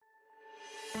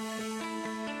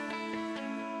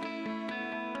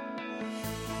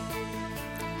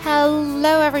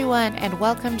Hello everyone, and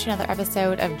welcome to another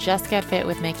episode of Just Get Fit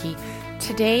with Nikki.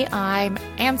 Today I'm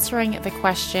answering the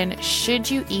question, should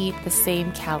you eat the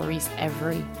same calories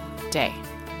every day?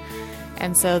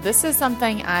 And so this is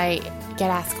something I get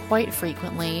asked quite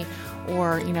frequently,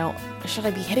 or, should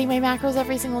I be hitting my macros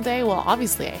every single day? Well,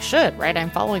 obviously I should, right? I'm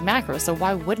following macros, so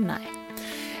why wouldn't I?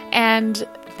 And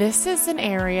this is an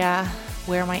area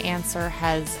where my answer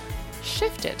has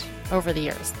shifted over the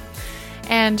years.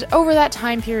 And over that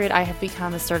time period, I have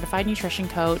become a certified nutrition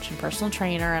coach and personal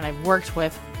trainer, and I've worked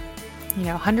with,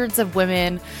 hundreds of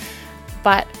women.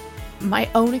 But my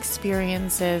own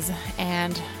experiences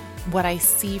and what I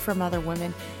see from other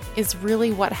women is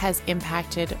really what has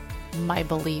impacted my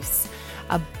beliefs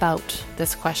about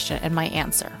this question and my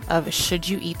answer of should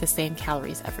you eat the same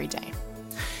calories every day?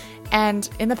 And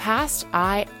in the past,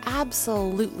 I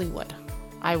absolutely would.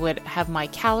 I would have my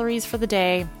calories for the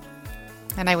day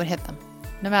and I would hit them.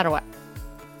 No matter what.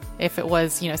 If it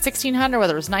was, 1600,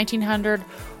 whether it was 1900,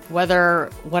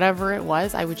 whatever it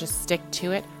was, I would just stick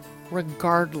to it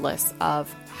regardless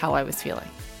of how I was feeling.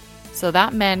 So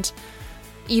that meant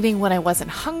eating when I wasn't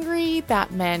hungry.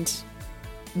 That meant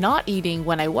not eating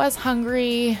when I was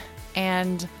hungry.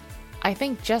 And I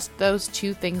think just those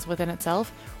two things within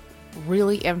itself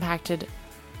really impacted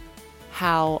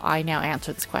how I now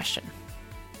answer this question.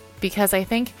 Because I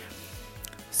think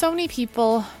so many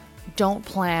people don't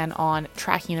plan on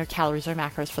tracking their calories or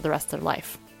macros for the rest of their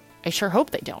life. I sure hope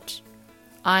they don't.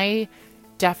 I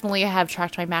definitely have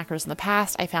tracked my macros in the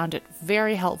past. I found it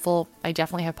very helpful. I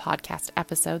definitely have podcast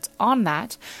episodes on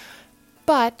that,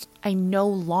 but I no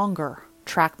longer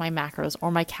track my macros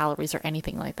or my calories or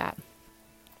anything like that.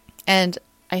 And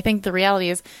I think the reality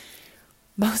is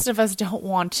most of us don't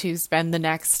want to spend the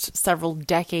next several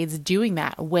decades doing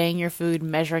that, weighing your food,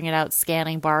 measuring it out,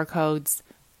 scanning barcodes.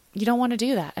 You don't want to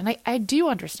do that. And I do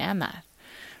understand that,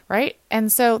 right?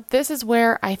 And so this is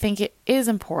where I think it is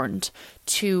important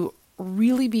to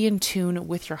really be in tune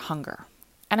with your hunger.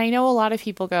 And I know a lot of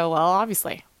people go, well,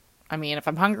 obviously, if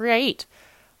I'm hungry, I eat.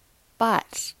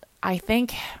 But I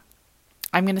think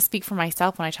I'm going to speak for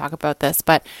myself when I talk about this,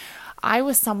 but I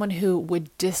was someone who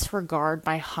would disregard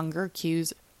my hunger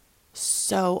cues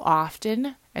so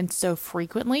often and so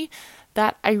frequently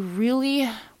that I really,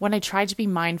 when I tried to be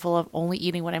mindful of only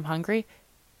eating when I'm hungry,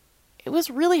 it was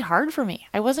really hard for me.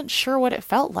 I wasn't sure what it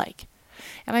felt like.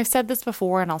 And I've said this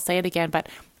before and I'll say it again, but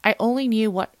I only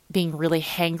knew what being really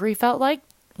hangry felt like,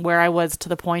 where I was to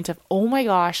the point of, oh my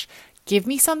gosh, give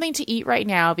me something to eat right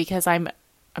now because I'm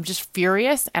just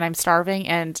furious and I'm starving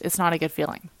and it's not a good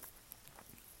feeling.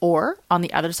 Or on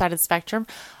the other side of the spectrum,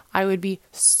 I would be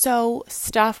so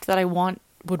stuffed that I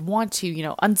would want to,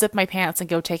 unzip my pants and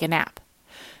go take a nap.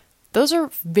 Those are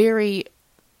very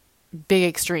big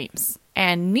extremes.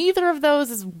 And neither of those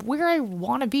is where I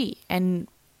want to be and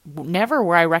never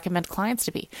where I recommend clients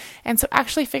to be. And so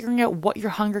actually figuring out what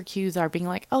your hunger cues are, being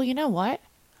like, oh, you know what?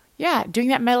 Yeah, doing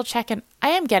that mental check-in, I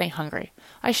am getting hungry.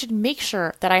 I should make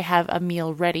sure that I have a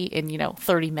meal ready in,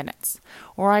 30 minutes.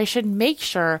 Or I should make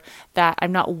sure that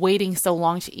I'm not waiting so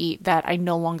long to eat that I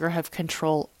no longer have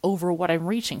control over what I'm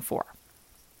reaching for.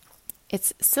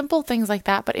 It's simple things like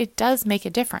that, but it does make a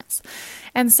difference.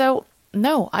 And so,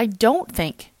 no, I don't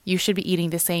think you should be eating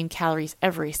the same calories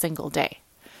every single day.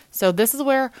 So this is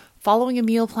where following a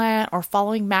meal plan or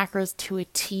following macros to a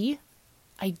T,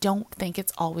 I don't think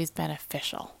it's always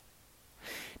beneficial.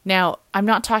 Now, I'm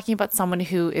not talking about someone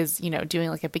who is, doing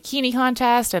like a bikini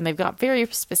contest and they've got very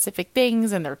specific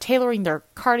things and they're tailoring their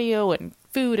cardio and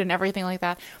food and everything like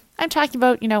that. I'm talking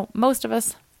about, most of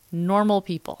us normal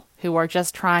people who are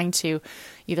just trying to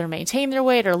either maintain their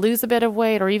weight or lose a bit of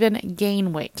weight or even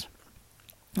gain weight.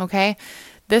 Okay?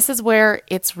 This is where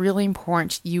it's really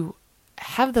important you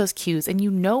have those cues and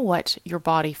you know what your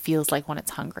body feels like when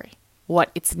it's hungry, what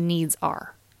its needs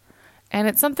are. And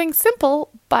it's something simple,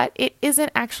 but it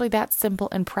isn't actually that simple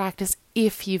in practice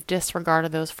if you've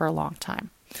disregarded those for a long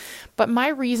time. But my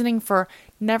reasoning for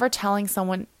never telling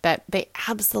someone that they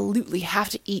absolutely have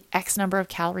to eat X number of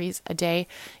calories a day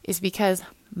is because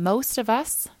most of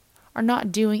us are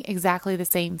not doing exactly the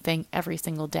same thing every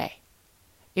single day.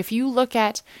 If you look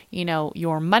at,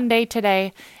 your Monday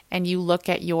today and you look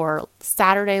at your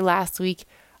Saturday last week,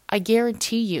 I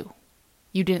guarantee you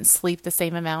didn't sleep the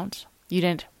same amount. You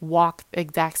didn't walk the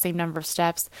exact same number of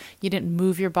steps. You didn't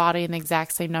move your body in the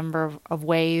exact same number of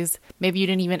ways. Maybe you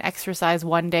didn't even exercise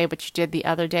one day, but you did the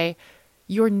other day.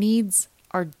 Your needs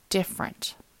are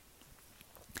different.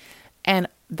 And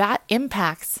that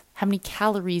impacts how many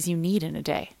calories you need in a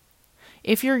day.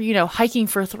 If you're, hiking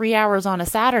for 3 hours on a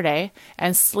Saturday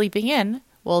and sleeping in,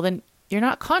 well, then you're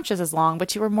not conscious as long,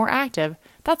 but you were more active,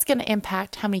 that's going to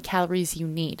impact how many calories you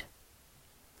need.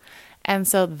 And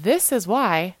so this is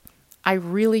why I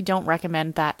really don't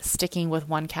recommend that sticking with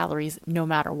 1 calories no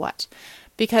matter what.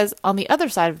 Because on the other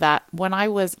side of that, when I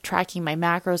was tracking my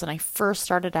macros and I first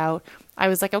started out, I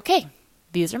was like, okay,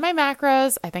 these are my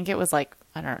macros. I think it was like,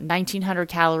 1,900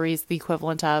 calories, the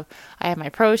equivalent of, I have my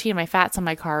protein, my fats, and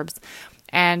my carbs.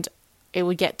 And it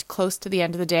would get close to the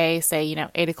end of the day, say,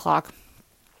 8 o'clock.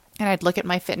 And I'd look at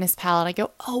my MyFitnessPal and I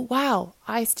go, oh, wow,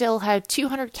 I still had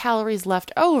 200 calories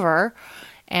left over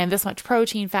and this much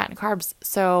protein, fat, and carbs.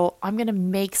 So I'm going to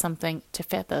make something to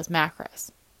fit those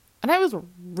macros. And I was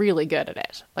really good at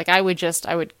it. Like I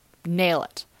would nail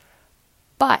it.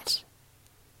 But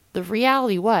the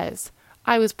reality was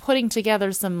I was putting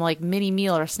together some like mini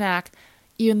meal or snack,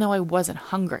 even though I wasn't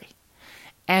hungry.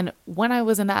 And when I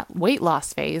was in that weight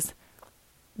loss phase,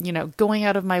 going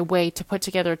out of my way to put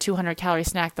together a 200 calorie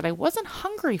snack that I wasn't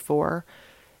hungry for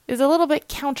is a little bit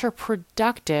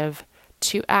counterproductive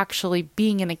to actually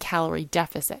being in a calorie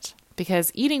deficit,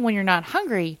 because eating when you're not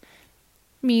hungry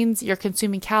means you're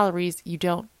consuming calories you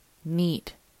don't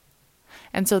need.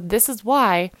 And so this is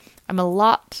why I'm a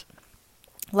lot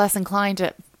less inclined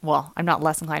to, I'm not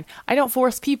less inclined. I don't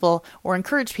force people or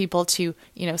encourage people to,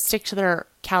 stick to their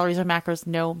calories or macros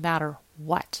no matter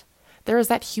what. There is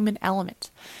that human element.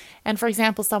 And for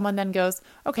example, someone then goes,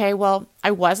 okay, well,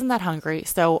 I wasn't that hungry,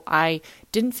 so I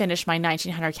didn't finish my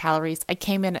 1,900 calories. I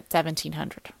came in at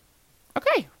 1,700.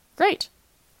 Okay, great.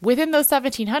 Within those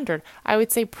 1,700, I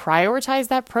would say prioritize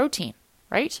that protein,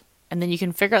 right? And then you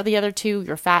can figure out the other two,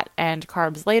 your fat and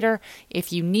carbs, later.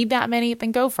 If you need that many,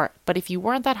 then go for it. But if you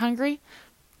weren't that hungry,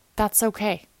 that's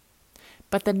okay.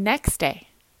 But the next day,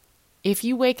 if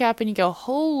you wake up and you go,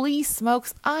 holy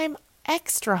smokes, I'm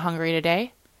extra hungry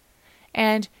today,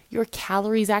 and your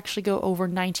calories actually go over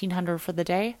 1,900 for the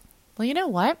day, well, you know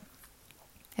what?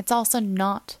 It's also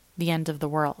not the end of the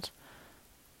world.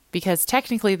 Because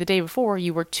technically the day before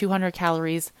you were 200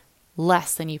 calories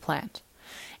less than you planned.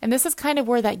 And this is kind of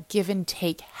where that give and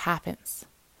take happens.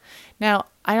 Now,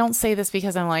 I don't say this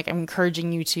because I'm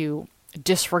encouraging you to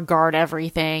disregard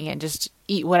everything and just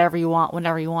eat whatever you want,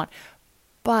 whenever you want.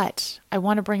 But I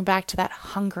want to bring back to that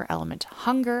hunger element.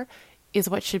 Hunger is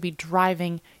what should be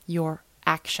driving your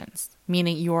actions,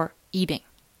 meaning your eating.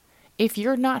 If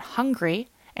you're not hungry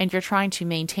and you're trying to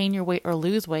maintain your weight or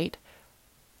lose weight,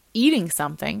 eating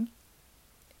something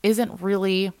isn't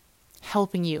really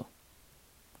helping you.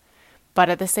 But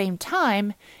at the same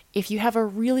time, if you have a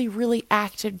really, really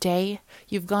active day,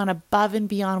 you've gone above and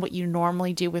beyond what you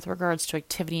normally do with regards to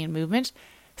activity and movement,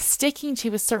 sticking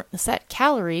to a certain set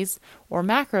calories or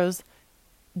macros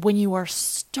when you are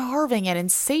starving and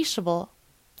insatiable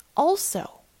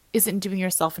also isn't doing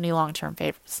yourself any long-term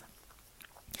favors.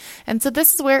 And so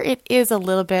this is where it is a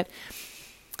little bit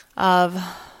of,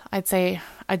 I'd say,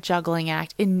 a juggling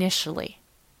act initially.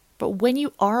 But when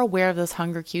you are aware of those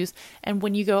hunger cues and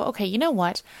when you go, okay, you know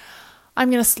what? I'm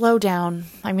going to slow down.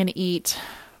 I'm going to eat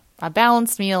a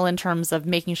balanced meal in terms of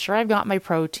making sure I've got my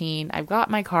protein, I've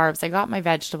got my carbs, I got my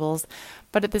vegetables.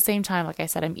 But at the same time, like I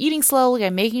said, I'm eating slowly.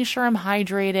 I'm making sure I'm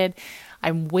hydrated.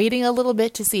 I'm waiting a little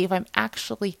bit to see if I'm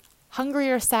actually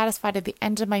hungry or satisfied at the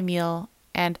end of my meal.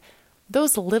 And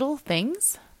those little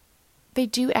things, they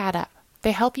do add up.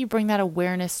 They help you bring that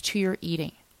awareness to your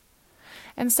eating.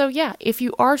 And so, yeah, if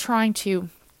you are trying to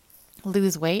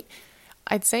lose weight,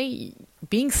 I'd say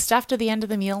being stuffed at the end of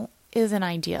the meal isn't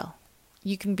ideal.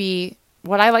 You can be,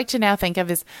 what I like to now think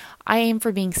of is I aim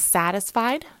for being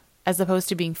satisfied as opposed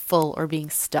to being full or being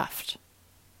stuffed.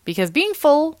 Because being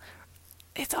full,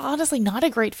 it's honestly not a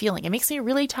great feeling. It makes me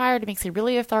really tired. It makes me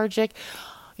really lethargic.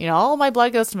 All my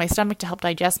blood goes to my stomach to help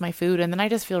digest my food, and then I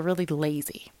just feel really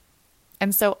lazy.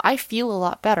 And so I feel a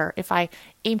lot better if I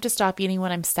aim to stop eating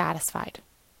when I'm satisfied.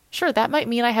 Sure, that might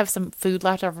mean I have some food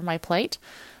left over my plate,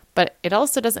 but it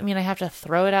also doesn't mean I have to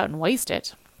throw it out and waste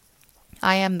it.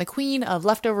 I am the queen of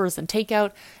leftovers and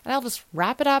takeout, and I'll just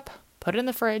wrap it up, put it in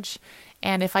the fridge,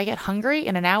 and if I get hungry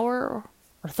in an hour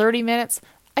or 30 minutes,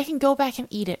 I can go back and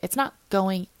eat it. It's not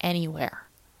going anywhere.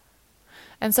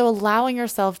 And so allowing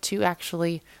yourself to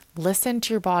actually listen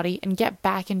to your body and get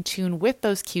back in tune with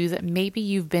those cues that maybe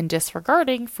you've been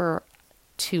disregarding for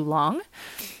too long,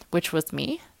 which was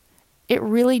me, it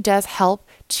really does help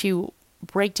to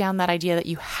break down that idea that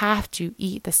you have to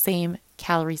eat the same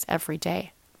calories every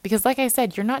day. Because like I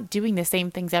said, you're not doing the same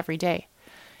things every day.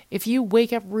 If you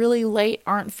wake up really late,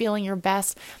 aren't feeling your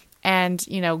best, and,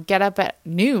 get up at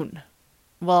noon,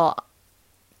 well,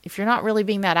 if you're not really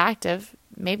being that active,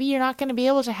 maybe you're not going to be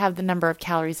able to have the number of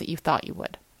calories that you thought you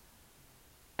would.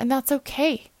 And that's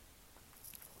okay.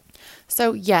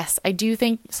 So yes, I do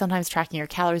think sometimes tracking your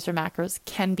calories or macros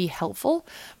can be helpful,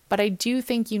 but I do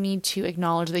think you need to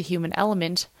acknowledge the human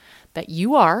element that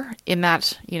you are in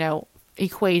that,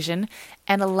 equation,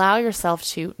 and allow yourself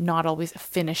to not always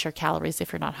finish your calories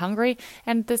if you're not hungry,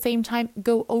 and at the same time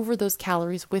go over those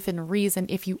calories within reason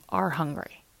if you are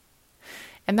hungry.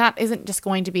 And that isn't just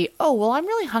going to be, oh, well, I'm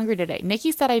really hungry today.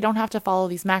 Nikki said I don't have to follow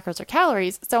these macros or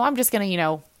calories, so I'm just going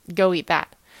to, go eat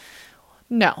that.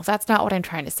 No, that's not what I'm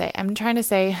trying to say. I'm trying to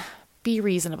say, be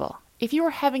reasonable. If you are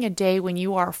having a day when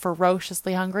you are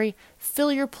ferociously hungry,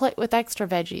 fill your plate with extra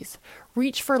veggies.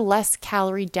 Reach for less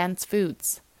calorie dense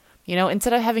foods.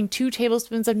 Instead of having 2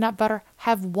 tablespoons of nut butter,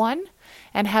 have 1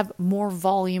 and have more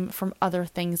volume from other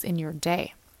things in your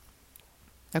day.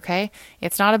 Okay?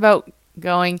 It's not about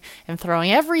going and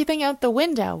throwing everything out the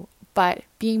window, but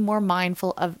being more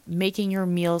mindful of making your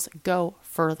meals go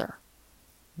further.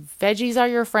 Veggies are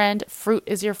your friend. Fruit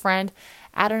is your friend.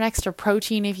 Add an extra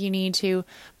protein if you need to,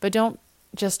 but don't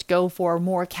just go for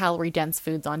more calorie dense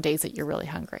foods on days that you're really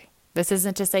hungry. This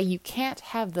isn't to say you can't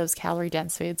have those calorie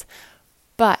dense foods,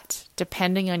 but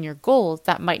depending on your goals,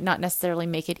 that might not necessarily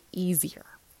make it easier.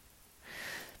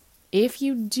 If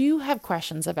you do have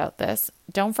questions about this,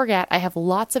 don't forget I have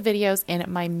lots of videos in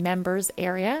my members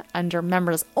area under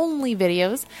members only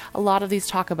videos. A lot of these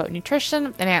talk about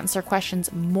nutrition and answer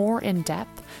questions more in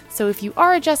depth. So if you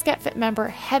are a Just Get Fit member,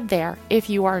 head there. If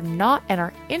you are not and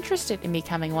are interested in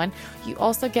becoming one, you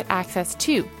also get access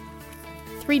to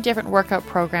 3 different workout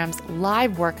programs,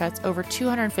 live workouts, over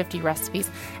 250 recipes,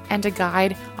 and a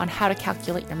guide on how to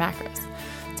calculate your macros.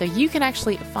 So you can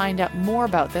actually find out more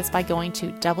about this by going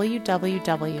to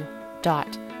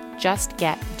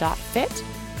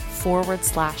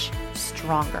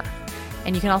www.justget.fit/stronger.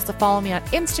 And you can also follow me on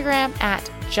Instagram at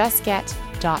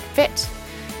justget.fit.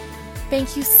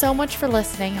 Thank you so much for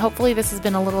listening. Hopefully this has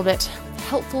been a little bit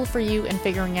helpful for you in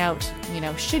figuring out,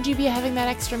 should you be having that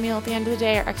extra meal at the end of the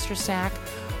day or extra snack,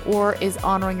 or is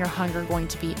honoring your hunger going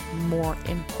to be more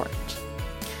important?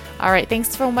 All right, thanks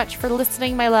so much for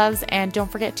listening, my loves, and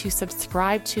don't forget to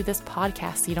subscribe to this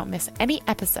podcast so you don't miss any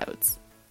episodes.